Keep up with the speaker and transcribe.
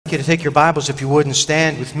like you to take your Bibles, if you would, and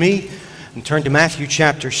stand with me and turn to Matthew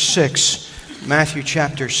chapter 6. Matthew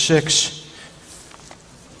chapter 6.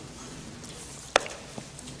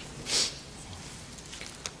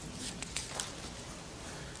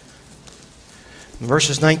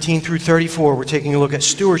 Verses 19 through 34, we're taking a look at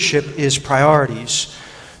stewardship is priorities.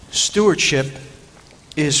 Stewardship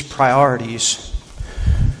is priorities.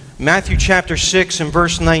 Matthew chapter 6 and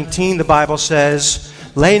verse 19, the Bible says,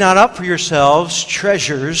 "Lay not up for yourselves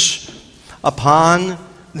treasures upon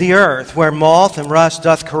the earth, where moth and rust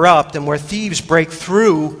doth corrupt, and where thieves break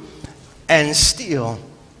through and steal.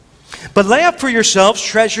 But lay up for yourselves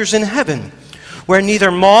treasures in heaven, where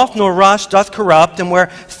neither moth nor rust doth corrupt, and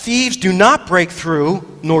where thieves do not break through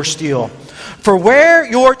nor steal. For where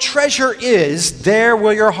your treasure is, there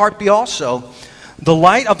will your heart be also. The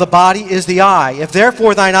light of the body is the eye. If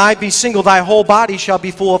therefore thine eye be single, thy whole body shall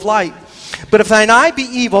be full of light. But if thine eye be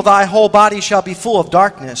evil, thy whole body shall be full of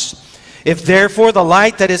darkness. If therefore the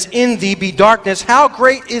light that is in thee be darkness, how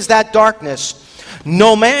great is that darkness?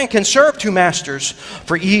 No man can serve two masters,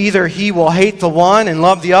 for either he will hate the one and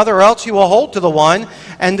love the other, or else he will hold to the one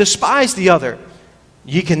and despise the other.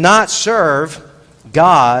 Ye cannot serve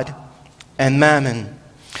God and mammon.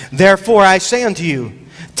 Therefore I say unto you,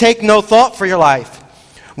 take no thought for your life,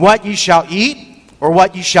 what ye shall eat, or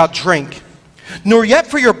what ye shall drink, nor yet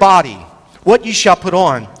for your body, what ye shall put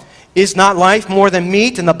on. Is not life more than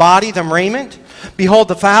meat, and the body than raiment? Behold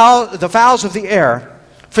the fowls of the air,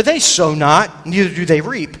 for they sow not, neither do they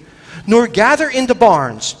reap, nor gather into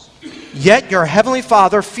barns, yet your heavenly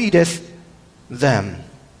Father feedeth them.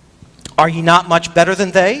 Are ye not much better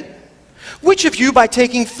than they? Which of you by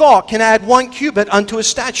taking thought can add 1 cubit unto his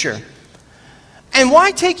stature? And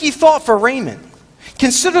why take ye thought for raiment?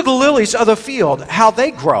 Consider the lilies of the field, how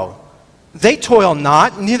they grow. They toil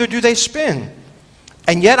not, neither do they spin.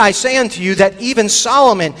 And yet I say unto you that even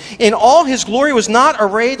Solomon in all his glory was not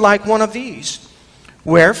arrayed like one of these.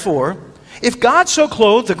 Wherefore, if God so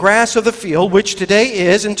clothe the grass of the field, which today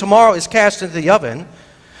is and tomorrow is cast into the oven,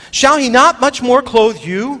 shall he not much more clothe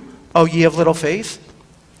you, O ye of little faith?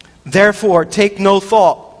 Therefore take no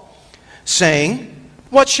thought, saying,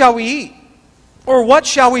 what shall we eat? Or what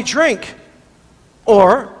shall we drink?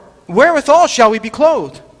 Or wherewithal shall we be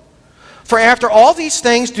clothed? For after all these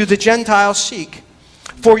things do the Gentiles seek.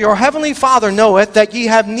 For your heavenly Father knoweth that ye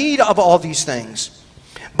have need of all these things.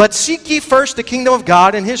 But seek ye first the kingdom of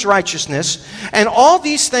God and his righteousness, and all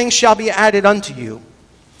these things shall be added unto you.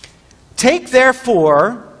 Take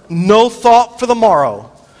therefore no thought for the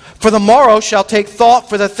morrow, for the morrow shall take thought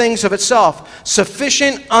for the things of itself.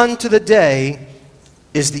 Sufficient unto the day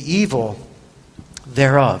is the evil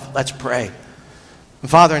thereof." Let's pray.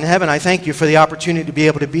 Father in heaven, I thank you for the opportunity to be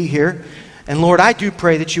able to be here. And Lord, I do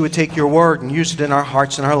pray that you would take your word and use it in our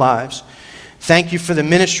hearts and our lives. Thank you for the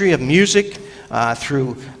ministry of music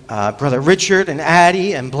through Brother Richard and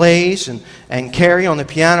Addie and Blaze and Carrie on the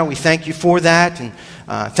piano. We thank you for that. And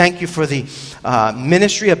thank you for the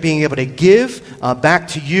ministry of being able to give back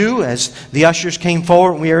to you as the ushers came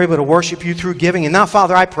forward and we were able to worship you through giving. And now,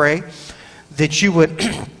 Father, I pray that you would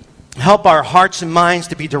help our hearts and minds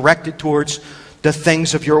to be directed towards the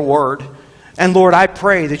things of your word. And Lord, I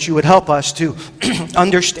pray that you would help us to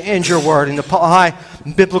understand your word and apply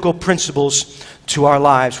biblical principles to our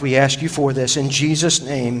lives. We ask you for this. In Jesus'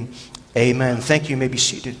 name, amen. Thank you. You may be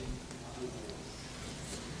seated.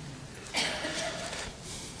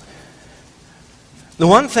 The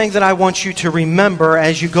one thing that I want you to remember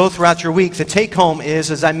as you go throughout your week, the take home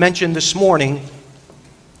is, as I mentioned this morning,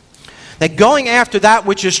 that going after that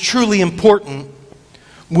which is truly important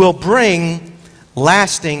will bring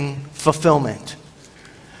lasting fulfillment.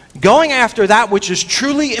 Going after that which is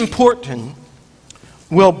truly important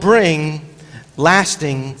will bring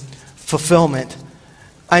lasting fulfillment.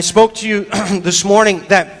 I spoke to you this morning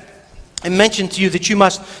that I mentioned to you that you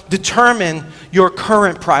must determine your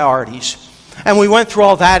current priorities. And we went through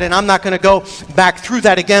all that, and I'm not going to go back through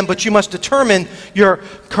that again, but you must determine your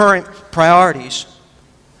current priorities.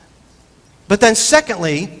 But then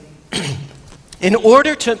secondly, in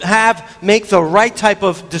order to make the right type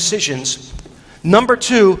of decisions, number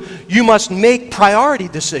two, you must make priority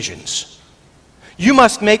decisions. You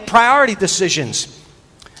must make priority decisions.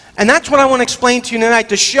 And that's what I want to explain to you tonight,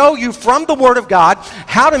 to show you from the Word of God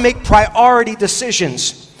how to make priority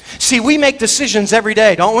decisions. See, we make decisions every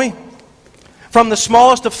day, don't we? From the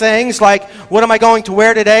smallest of things, like what am I going to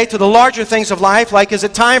wear today, to the larger things of life, like is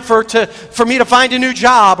it time for me to find a new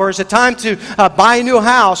job, or is it time to buy a new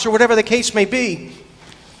house, or whatever the case may be.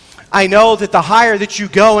 I know that the higher that you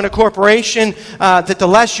go in a corporation, that the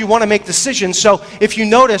less you want to make decisions. So if you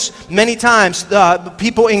notice, many times,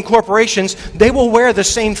 people in corporations, they will wear the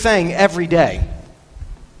same thing every day.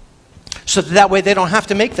 So that way they don't have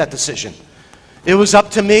to make that decision. It was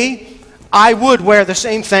up to me, I would wear the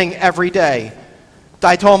same thing every day.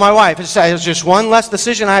 I told my wife, it's just one less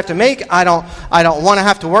decision I have to make. I don't want to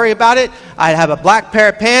have to worry about it. I have a black pair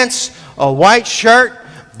of pants, a white shirt,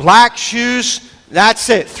 black shoes. That's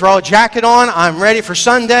it. Throw a jacket on. I'm ready for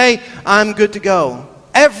Sunday. I'm good to go.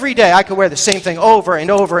 Every day I could wear the same thing over and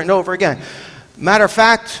over and over again. Matter of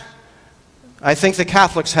fact, I think the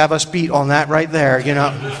Catholics have us beat on that right there, you know.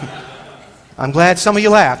 I'm glad some of you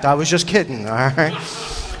laughed. I was just kidding, all right?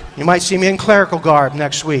 You might see me in clerical garb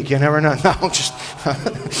next week. You never know. No, just...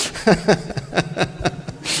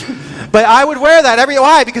 But I would wear that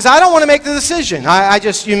why? Because I don't want to make the decision.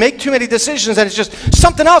 You make too many decisions and it's just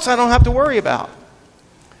something else I don't have to worry about.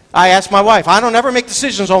 I ask my wife, I don't ever make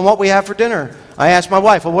decisions on what we have for dinner. I ask my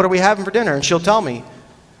wife, well, what are we having for dinner? And she'll tell me.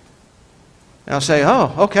 And I'll say,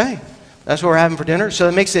 oh, okay. That's what we're having for dinner. So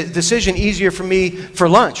it makes the decision easier for me for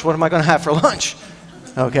lunch. What am I going to have for lunch?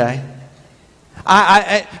 Okay.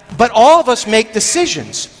 But all of us make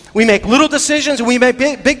decisions. We make little decisions and we make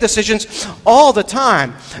big decisions all the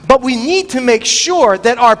time. But we need to make sure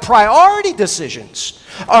that our priority decisions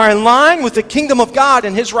are in line with the kingdom of God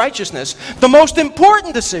and His righteousness. The most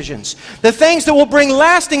important decisions, the things that will bring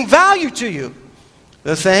lasting value to you,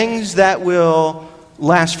 the things that will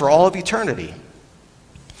last for all of eternity.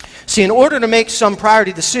 See, in order to make some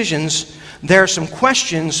priority decisions, there are some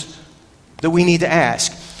questions that we need to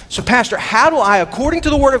ask. So, Pastor, how do I, according to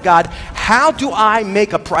the Word of God, how do I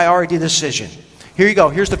make a priority decision? Here you go.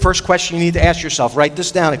 Here's the first question you need to ask yourself. Write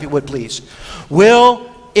this down if you would, please.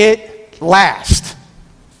 Will it last?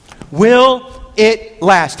 Will it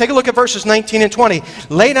last? Take a look at verses 19 and 20.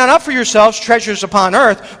 Lay not up for yourselves treasures upon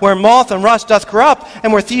earth, where moth and rust doth corrupt,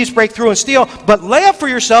 and where thieves break through and steal. But lay up for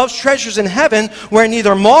yourselves treasures in heaven, where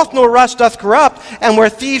neither moth nor rust doth corrupt, and where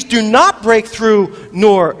thieves do not break through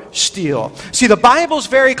nor steal. See, the Bible's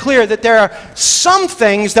very clear that there are some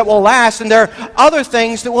things that will last, and there are other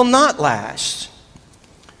things that will not last.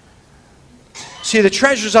 See, the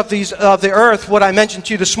treasures of the earth, what I mentioned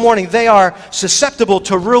to you this morning, they are susceptible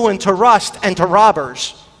to ruin, to rust, and to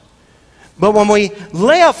robbers. But when we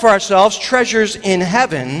lay up for ourselves treasures in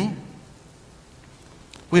heaven,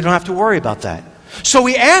 we don't have to worry about that. So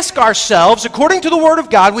we ask ourselves, according to the Word of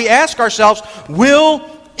God, we ask ourselves, will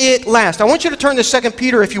it last? I want you to turn to 2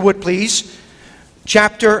 Peter, if you would, please.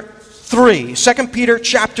 Chapter 3. 2 Peter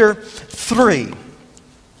chapter 3.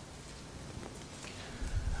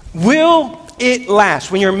 Will it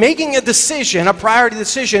last? When you're making a decision, a priority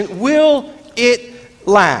decision, will it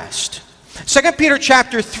last? 2 Peter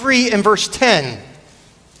chapter 3 and verse 10.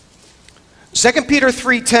 2 Peter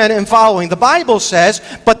 3:10 and following. The Bible says,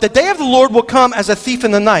 "But the day of the Lord will come as a thief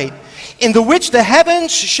in the night, in the which the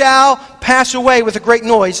heavens shall pass away with a great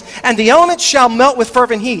noise, and the elements shall melt with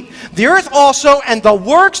fervent heat. The earth also and the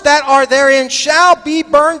works that are therein shall be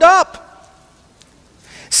burned up.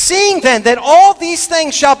 Seeing then that all these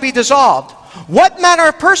things shall be dissolved, what manner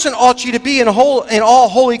of person ought ye to be in all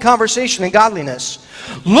holy conversation and godliness,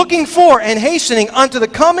 looking for and hastening unto the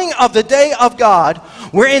coming of the day of God,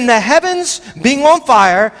 wherein the heavens, being on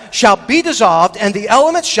fire, shall be dissolved, and the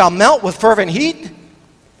elements shall melt with fervent heat?"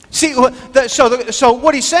 See, so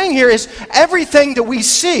what he's saying here is everything that we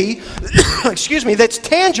see, excuse me, that's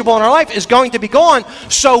tangible in our life is going to be gone.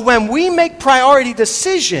 So when we make priority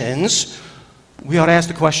decisions, we ought to ask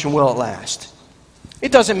the question, will it last?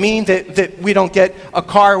 It doesn't mean that we don't get a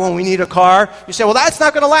car when we need a car. You say, well, that's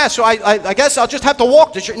not going to last, so I guess I'll just have to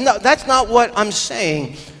walk to church. No, that's not what I'm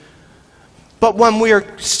saying. But when we are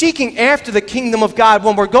seeking after the kingdom of God,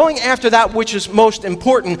 when we're going after that which is most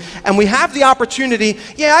important, and we have the opportunity,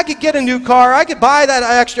 yeah, I could get a new car, I could buy that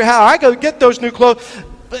extra house, I could get those new clothes,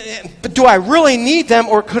 but do I really need them,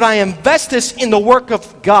 or could I invest this in the work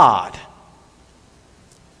of God?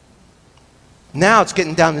 Now it's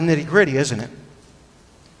getting down to nitty-gritty, isn't it?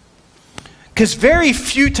 Because very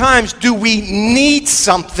few times do we need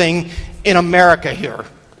something in America here.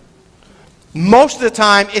 Most of the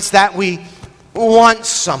time, it's that we want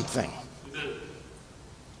something.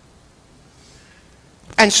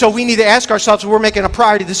 And so we need to ask ourselves, when we're making a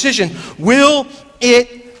priority decision, will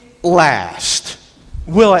it last?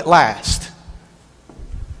 Will it last?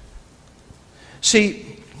 See,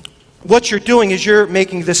 what you're doing is you're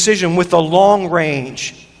making a decision with a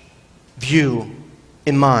long-range view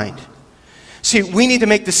in mind. See, we need to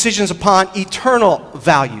make decisions upon eternal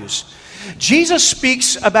values. Jesus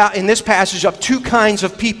speaks about, in this passage, of two kinds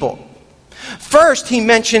of people. First, he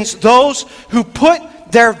mentions those who put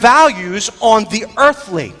their values on the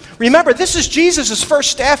earthly. Remember, this is Jesus'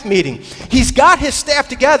 first staff meeting. He's got his staff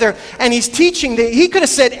together, and he's teaching. He could have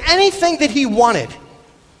said anything that he wanted.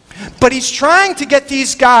 But he's trying to get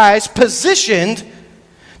these guys positioned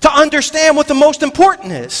to understand what the most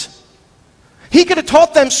important is. He could have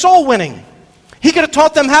taught them soul winning. He could have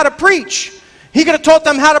taught them how to preach. He could have taught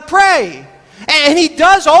them how to pray. And he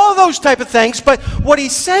does all of those type of things, but what he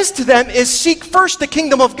says to them is seek first the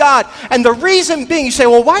kingdom of God. And the reason being, you say,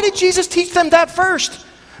 well, why did Jesus teach them that first?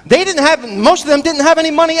 Most of them didn't have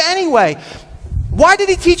any money anyway. Why did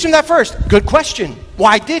he teach them that first? Good question.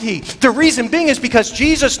 Why did he? The reason being is because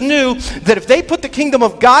Jesus knew that if they put the kingdom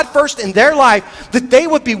of God first in their life, that they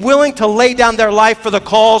would be willing to lay down their life for the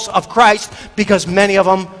cause of Christ, because many of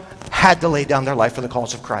them had to lay down their life for the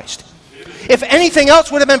cause of Christ. If anything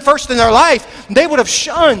else would have been first in their life, they would have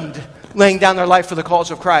shunned laying down their life for the cause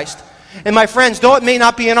of Christ. And my friends, though it may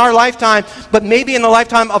not be in our lifetime, but maybe in the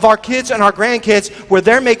lifetime of our kids and our grandkids, where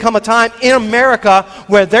there may come a time in America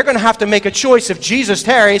where they're going to have to make a choice if Jesus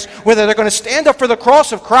tarries, whether they're going to stand up for the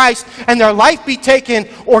cross of Christ and their life be taken,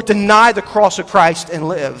 or deny the cross of Christ and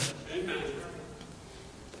live.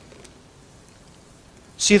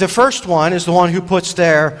 See, the first one is the one who puts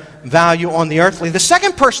their value on the earthly. The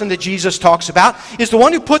second person that Jesus talks about is the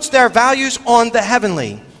one who puts their values on the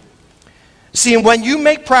heavenly. See, when you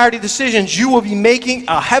make priority decisions, you will be making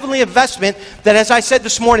a heavenly investment that, as I said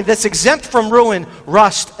this morning, that's exempt from ruin,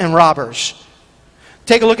 rust, and robbers.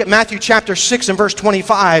 Take a look at Matthew chapter 6 and verse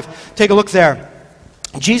 25. Take a look there.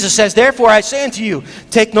 Jesus says, therefore I say unto you,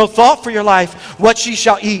 take no thought for your life, what ye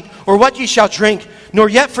shall eat, or what ye shall drink, nor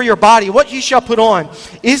yet for your body, what ye shall put on.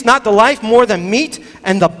 Is not the life more than meat,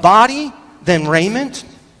 and the body than raiment?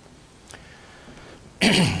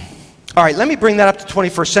 All right, let me bring that up to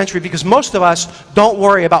 21st century, because most of us don't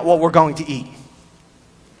worry about what we're going to eat.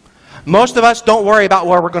 Most of us don't worry about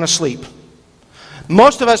where we're going to sleep.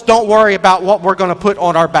 Most of us don't worry about what we're going to put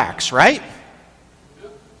on our backs, right?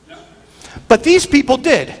 But these people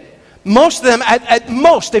did. Most of them, at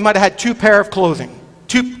most, they might have had 2 pair of clothing.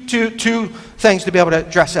 Two things to be able to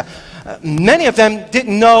dress up. Many of them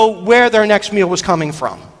didn't know where their next meal was coming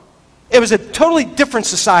from. It was a totally different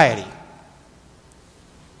society.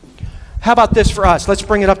 How about this for us? Let's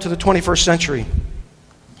bring it up to the 21st century.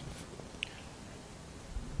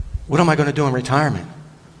 What am I going to do in retirement?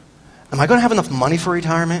 Am I going to have enough money for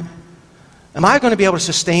retirement? Am I going to be able to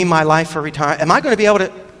sustain my life for retirement? Am I going to be able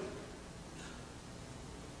to...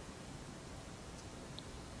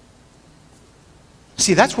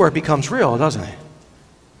 See, that's where it becomes real, doesn't it?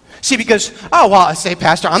 See, because, oh, well, I say,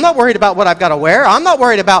 Pastor, I'm not worried about what I've got to wear. I'm not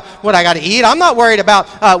worried about what I got to eat. I'm not worried about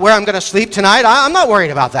where I'm going to sleep tonight. I'm not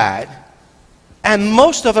worried about that. And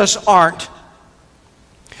most of us aren't.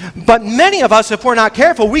 But many of us, if we're not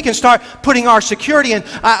careful, we can start putting our security in.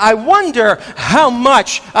 I wonder how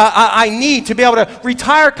much I need to be able to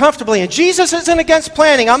retire comfortably. And Jesus isn't against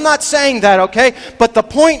planning. I'm not saying that, okay? But the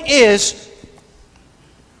point is,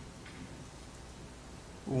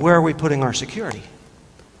 where are we putting our security?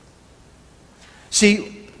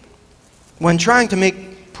 See, when trying to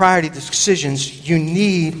make priority decisions, you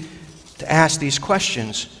need to ask these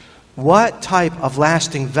questions. What type of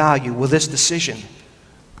lasting value will this decision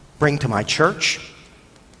bring to my church,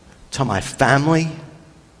 to my family,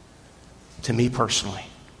 to me personally?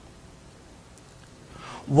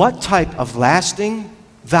 What type of lasting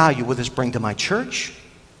value will this bring to my church,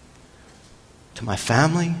 to my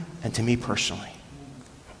family, and to me personally?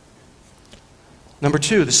 Number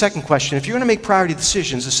 2, the second question, if you're going to make priority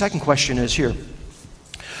decisions, the second question is here.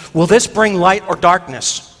 Will this bring light or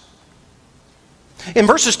darkness? In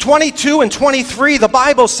verses 22 and 23, the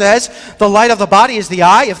Bible says, the light of the body is the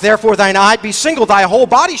eye. If therefore thine eye be single, thy whole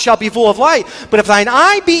body shall be full of light. But if thine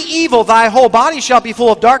eye be evil, thy whole body shall be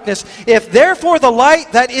full of darkness. If therefore the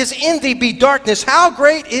light that is in thee be darkness, how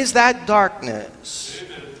great is that darkness?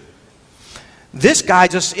 This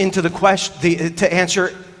guides us into to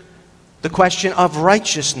answer the question of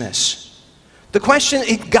righteousness. The question,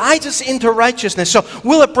 it guides us into righteousness. So,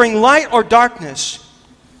 will it bring light or darkness?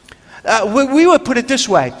 We would put it this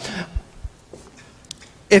way.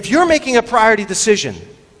 If you're making a priority decision,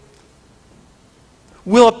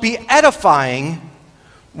 will it be edifying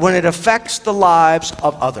when it affects the lives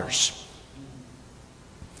of others?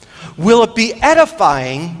 Will it be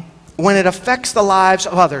edifying when it affects the lives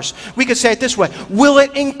of others? We could say it this way. Will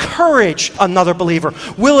it encourage another believer?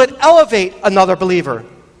 Will it elevate another believer?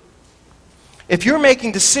 If you're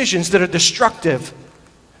making decisions that are destructive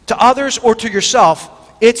to others or to yourself,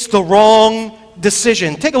 it's the wrong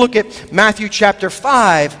decision. Take a look at Matthew chapter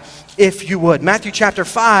 5, if you would. Matthew chapter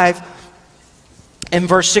 5 In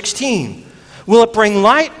verse 16, will it bring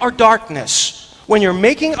light or darkness when you're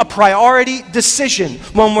making a priority decision,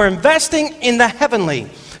 when we're investing in the heavenly?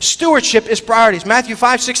 Stewardship is priorities. Matthew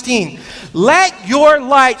 5:16. Let your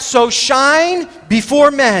light so shine before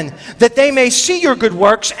men that they may see your good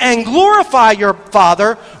works and glorify your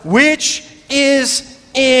Father which is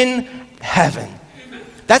in heaven.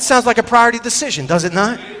 That sounds like a priority decision, does it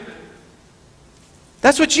not?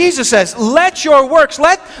 That's what Jesus says. Let your works,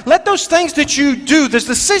 let those things that you do, those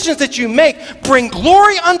decisions that you make, bring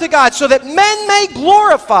glory unto God so that men may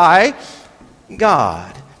glorify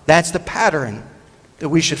God. That's the pattern that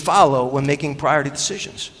we should follow when making priority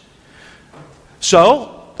decisions.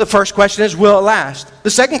 So, the first question is, will it last? The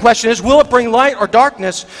second question is, will it bring light or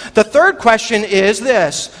darkness? The third question is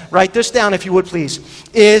this. Write this down if you would, please.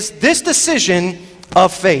 Is this decision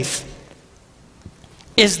of faith?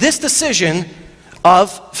 Is this decision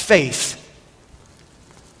of faith?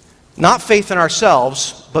 Not faith in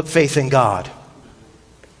ourselves, but faith in God.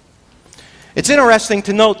 It's interesting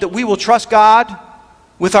to note that we will trust God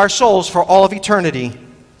with our souls for all of eternity,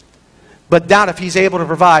 but doubt if He's able to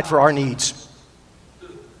provide for our needs.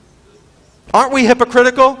 Aren't we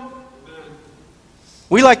hypocritical?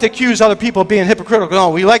 We like to accuse other people of being hypocritical. No,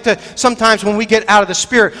 we like to, sometimes when we get out of the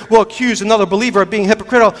Spirit, we'll accuse another believer of being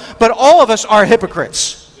hypocritical, but all of us are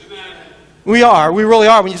hypocrites. We are. We really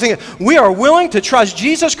are. When you think of it, we are willing to trust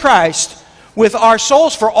Jesus Christ with our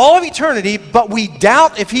souls for all of eternity, but we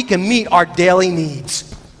doubt if He can meet our daily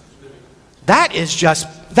needs. That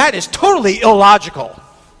is totally illogical.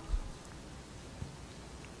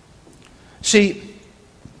 See,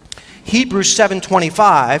 Hebrews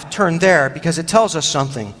 7:25, turn there because it tells us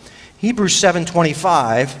something. Hebrews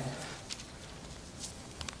 7:25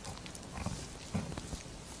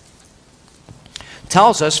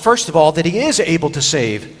 tells us, first of all, that He is able to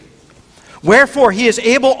save. Wherefore He is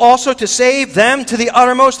able also to save them to the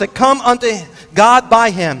uttermost that come unto God by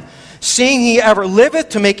Him, seeing He ever liveth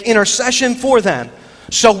to make intercession for them.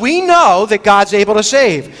 So we know that God's able to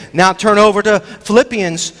save. Now turn over to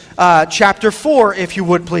Philippians chapter 4, if you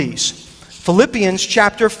would please. Philippians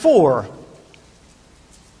chapter 4.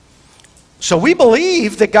 So we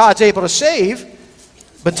believe that God's able to save,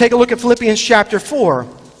 but take a look at Philippians chapter 4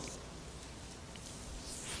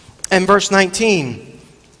 and verse 19.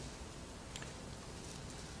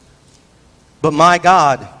 But my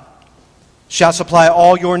God shall supply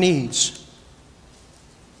all your needs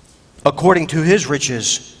according to His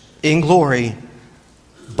riches in glory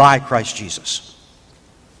by Christ Jesus.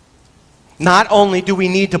 Not only do we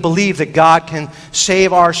need to believe that God can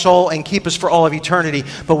save our soul and keep us for all of eternity,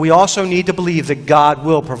 but we also need to believe that God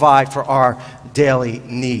will provide for our daily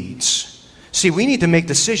needs. See, we need to make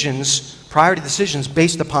decisions, priority decisions,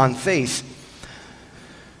 based upon faith.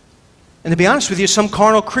 And to be honest with you, some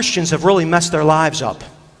carnal Christians have really messed their lives up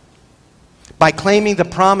by claiming the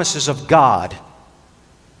promises of God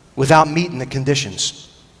without meeting the conditions.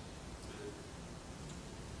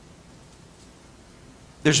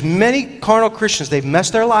 There's many carnal Christians, they've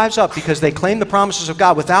messed their lives up because they claim the promises of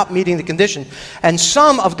God without meeting the condition. And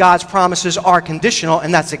some of God's promises are conditional,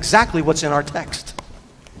 and that's exactly what's in our text.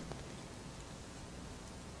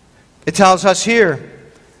 It tells us here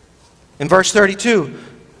in verse 32,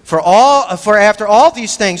 For after all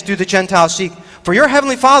these things do the Gentiles seek. For your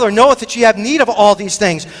heavenly Father knoweth that ye have need of all these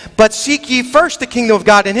things. But seek ye first the kingdom of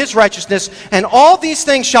God and His righteousness, and all these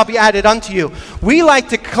things shall be added unto you. We like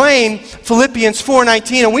to claim Philippians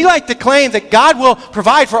 4:19, and we like to claim that God will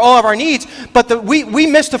provide for all of our needs, but we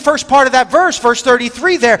missed the first part of that verse, verse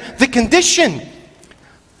 33 there, the condition.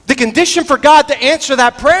 The condition for God to answer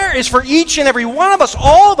that prayer is for each and every one of us,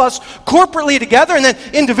 all of us, corporately together, and then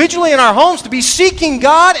individually in our homes, to be seeking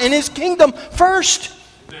God and His kingdom first.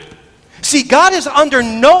 See, God is under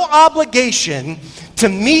no obligation to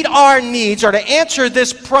meet our needs or to answer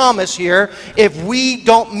this promise here if we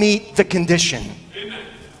don't meet the condition. Amen.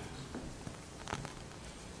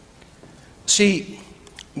 See,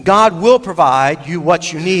 God will provide you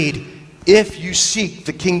what you need if you seek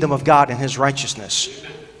the kingdom of God and His righteousness.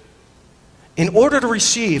 In order to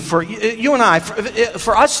receive, for you and I,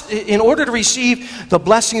 for us, in order to receive the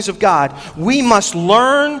blessings of God, we must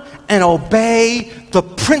learn and obey the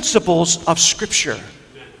principles of Scripture.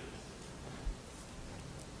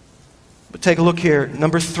 But take a look here.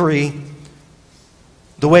 Number 3,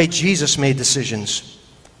 the way Jesus made decisions.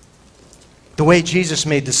 The way Jesus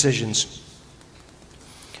made decisions.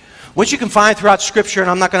 What you can find throughout Scripture,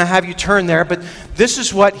 and I'm not going to have you turn there, but this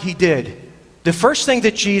is what He did. The first thing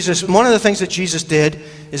that one of the things that Jesus did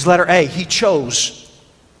is letter A, He chose.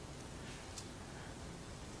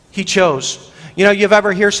 He chose. You know, you've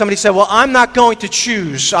ever heard somebody say, well, I'm not going to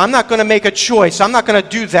choose. I'm not going to make a choice. I'm not going to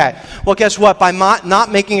do that. Well, guess what? By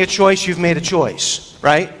not making a choice, you've made a choice,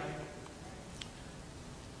 right?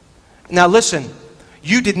 Now listen,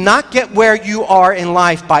 you did not get where you are in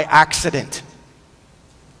life by accident.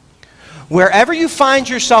 Wherever you find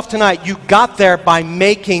yourself tonight, you got there by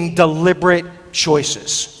making deliberate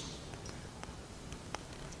choices.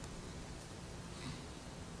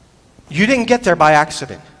 You didn't get there by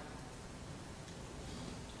accident.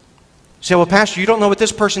 You say, well, Pastor, you don't know what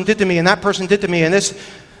this person did to me and that person did to me and this.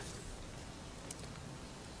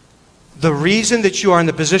 The reason that you are in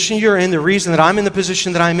the position you're in, the reason that I'm in the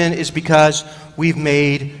position that I'm in is because we've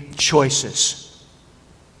made choices.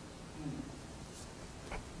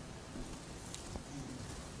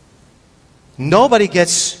 Nobody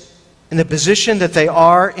gets in the position that they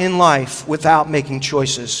are in life without making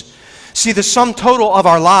choices. See, the sum total of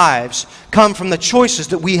our lives come from the choices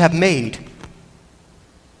that we have made.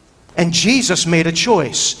 And Jesus made a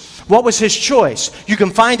choice. What was his choice? You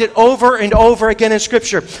can find it over and over again in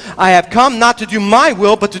Scripture. I have come not to do my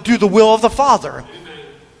will, but to do the will of the Father.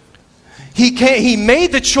 He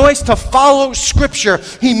made the choice to follow Scripture.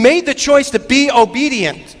 He made the choice to be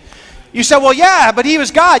obedient. You say, well, yeah, but he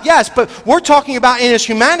was God. Yes, but we're talking about in his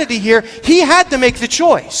humanity here. He had to make the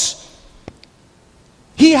choice.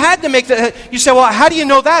 He had to make the... You say, well, how do you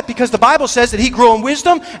know that? Because the Bible says that he grew in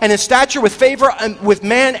wisdom and in stature with favor with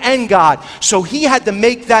man and God. So he had to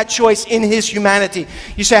make that choice in his humanity.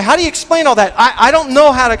 You say, how do you explain all that? I don't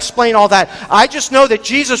know how to explain all that. I just know that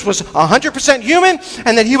Jesus was 100% human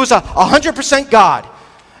and that he was 100% God.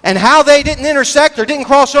 And how they didn't intersect or didn't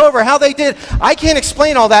cross over, how they did, I can't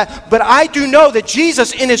explain all that. But I do know that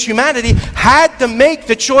Jesus in his humanity had to make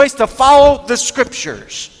the choice to follow the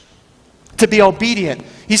Scriptures. To be obedient.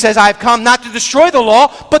 He says, I have come not to destroy the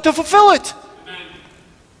law, but to fulfill it. Amen.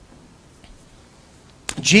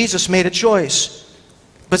 Jesus made a choice.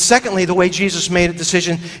 But secondly, the way Jesus made a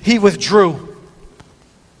decision, he withdrew.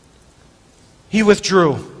 He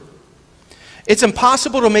withdrew. It's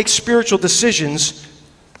impossible to make spiritual decisions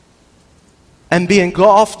and be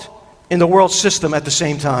engulfed in the world system at the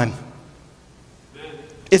same time.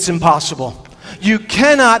 It's impossible. You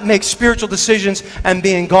cannot make spiritual decisions and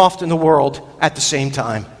be engulfed in the world at the same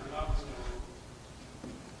time.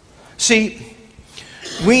 See,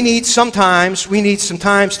 we need some times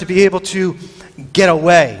to be able to get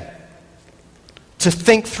away, to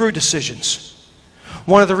think through decisions.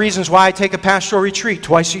 One of the reasons why I take a pastoral retreat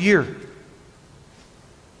twice a year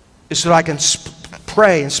is so that I can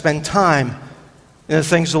pray and spend time in the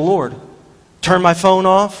things of the Lord. Turn my phone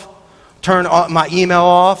off, turn my email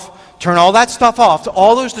off, turn all that stuff off.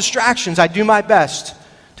 All those distractions, I do my best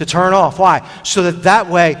to turn off. Why? So that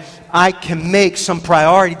way I can make some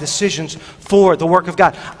priority decisions for the work of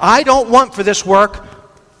God. I don't want for this work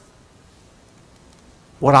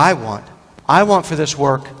what I want. I want for this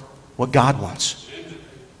work what God wants.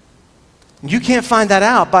 You can't find that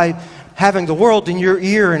out by having the world in your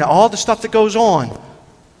ear and all the stuff that goes on.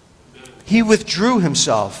 He withdrew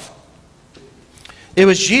himself. It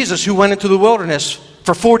was Jesus who went into the wilderness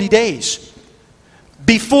for 40 days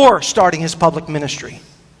before starting his public ministry.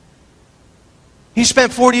 He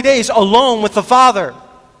spent 40 days alone with the Father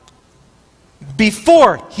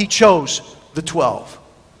before he chose the 12.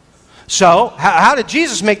 So, how did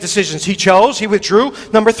Jesus make decisions? He chose, he withdrew.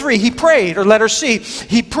 Number 3, he prayed, or letter C,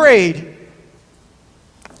 he prayed.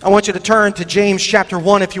 I want you to turn to James chapter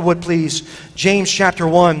 1 if you would please. James chapter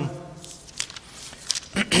 1.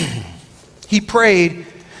 He prayed.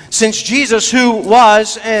 Since Jesus, who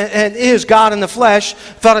was and is God in the flesh,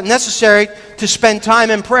 felt it necessary to spend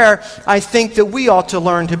time in prayer, I think that we ought to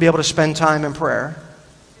learn to be able to spend time in prayer.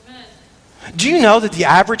 Amen. Do you know that the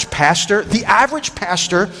average pastor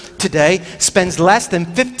today spends less than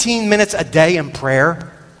 15 minutes a day in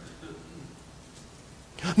prayer?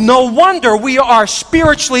 No wonder we are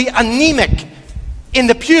spiritually anemic in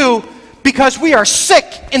the pew because we are sick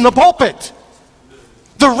in the pulpit.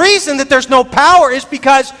 The reason that there's no power is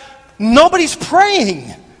because nobody's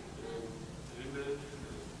praying.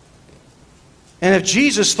 And if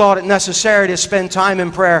Jesus thought it necessary to spend time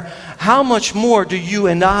in prayer, how much more do you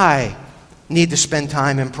and I need to spend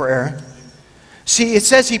time in prayer? See, it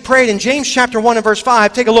says he prayed in James chapter 1 and verse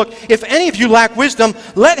 5. Take a look. If any of you lack wisdom,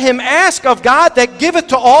 let him ask of God that giveth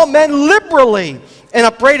to all men liberally and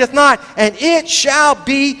upbraideth not, and it shall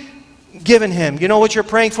be given him. You know what you're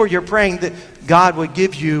praying for? You're praying that God would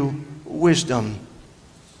give you wisdom.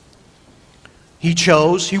 He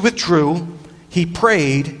chose, he withdrew, he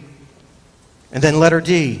prayed, and then letter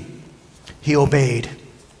D, he obeyed.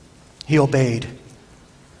 He obeyed.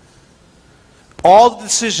 All the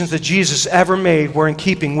decisions that Jesus ever made were in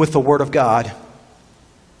keeping with the Word of God.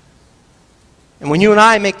 And when you and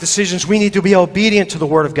I make decisions, we need to be obedient to the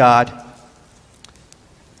Word of God.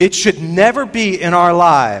 It should never be in our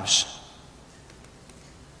lives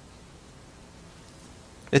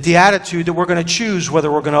that the attitude that we're going to choose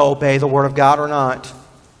whether we're going to obey the Word of God or not.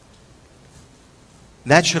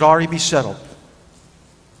 That should already be settled.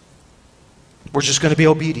 We're just going to be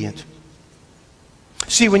obedient.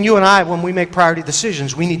 See, when we make priority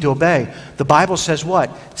decisions, we need to obey. The Bible says what?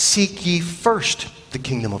 Seek ye first the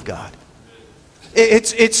kingdom of God.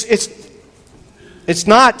 It's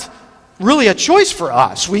not really a choice for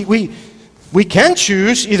us. We can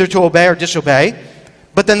choose either to obey or disobey.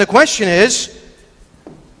 But then the question is,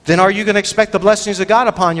 then are you going to expect the blessings of God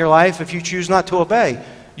upon your life if you choose not to obey?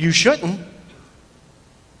 You shouldn't.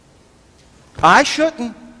 I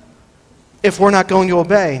shouldn't if we're not going to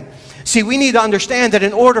obey. See, we need to understand that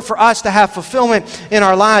in order for us to have fulfillment in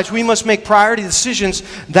our lives, we must make priority decisions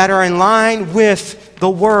that are in line with the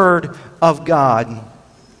Word of God.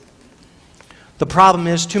 The problem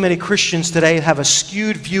is, too many Christians today have a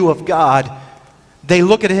skewed view of God. They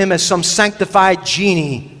look at Him as some sanctified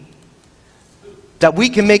genie that we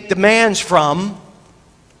can make demands from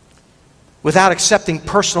without accepting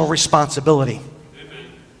personal responsibility. Amen.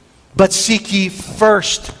 But seek ye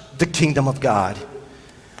first the kingdom of God.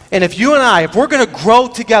 And if you and I, if we're going to grow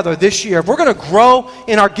together this year, if we're going to grow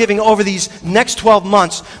in our giving over these next 12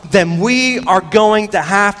 months, then we are going to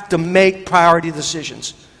have to make priority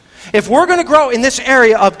decisions. If we're going to grow in this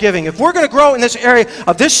area of giving, if we're going to grow in this area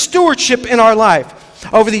of this stewardship in our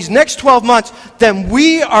life over these next 12 months, then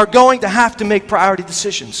we are going to have to make priority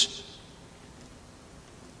decisions.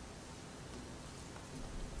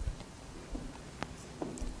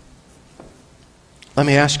 Let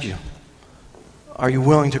me ask you, are you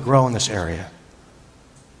willing to grow in this area?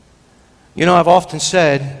 You know, I've often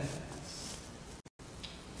said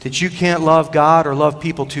that you can't love God or love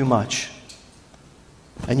people too much.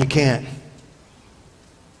 And you can't.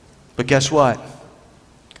 But guess what?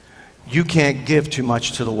 You can't give too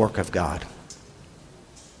much to the work of God.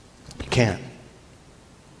 You can't.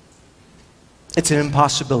 It's an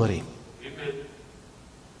impossibility. Amen.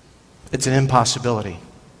 It's an impossibility.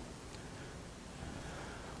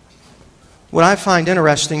 What I find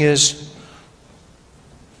interesting is,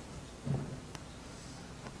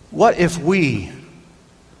 what if we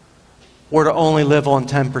were to only live on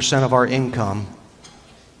 10% of our income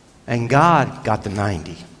and God got the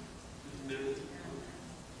 90?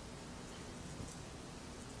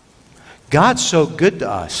 God's so good to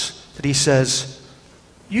us that He says,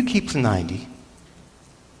 you keep the 90.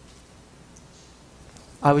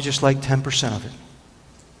 I would just like 10% of it.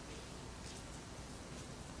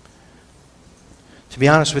 To be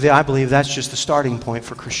honest with you, I believe that's just the starting point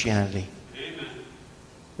for Christianity. Amen.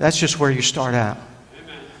 That's just where you start out.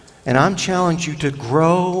 Amen. And I'm challenging you to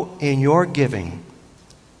grow in your giving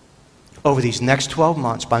over these next 12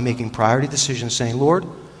 months by making priority decisions, saying, Lord,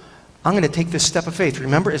 I'm going to take this step of faith.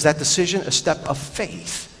 Remember, is that decision a step of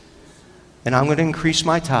faith? And I'm going to increase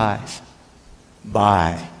my tithe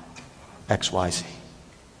by XYZ.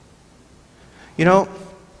 You know,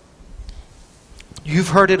 you've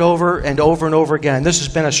heard it over and over and over again. This has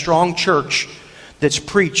been a strong church that's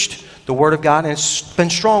preached the Word of God, and it's been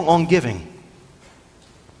strong on giving.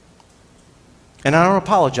 And I don't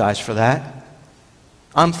apologize for that.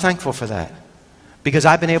 I'm thankful for that, because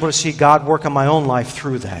I've been able to see God work in my own life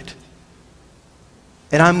through that.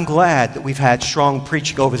 And I'm glad that we've had strong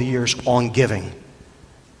preaching over the years on giving,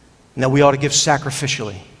 and that we ought to give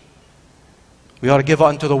sacrificially. We ought to give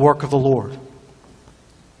unto the work of the Lord.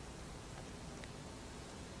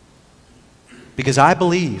 Because I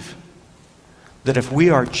believe that if we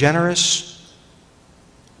are generous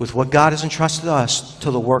with what God has entrusted us to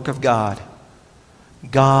the work of God,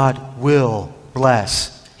 God will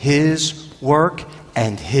bless His work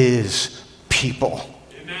and His people.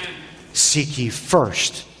 Amen. Seek ye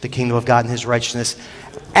first the kingdom of God and His righteousness,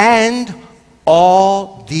 and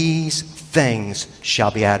all these things shall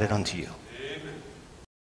be added unto you.